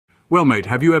Well, mate,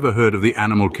 have you ever heard of the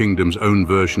animal kingdom's own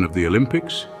version of the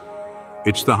Olympics?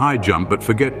 It's the high jump, but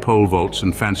forget pole vaults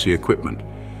and fancy equipment.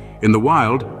 In the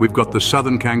wild, we've got the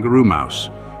Southern Kangaroo Mouse,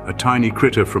 a tiny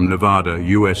critter from Nevada,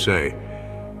 USA.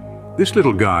 This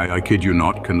little guy, I kid you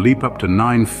not, can leap up to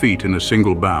 9 feet in a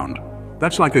single bound.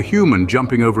 That's like a human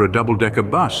jumping over a double-decker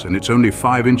bus, and it's only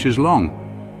 5 inches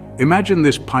long. Imagine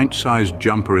this pint-sized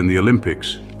jumper in the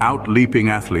Olympics, out-leaping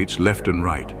athletes left and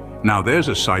right. Now there's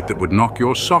a sight that would knock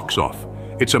your socks off.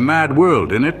 It's a mad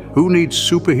world, isn't it? Who needs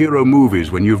superhero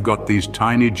movies when you've got these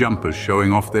tiny jumpers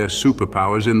showing off their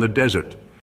superpowers in the desert?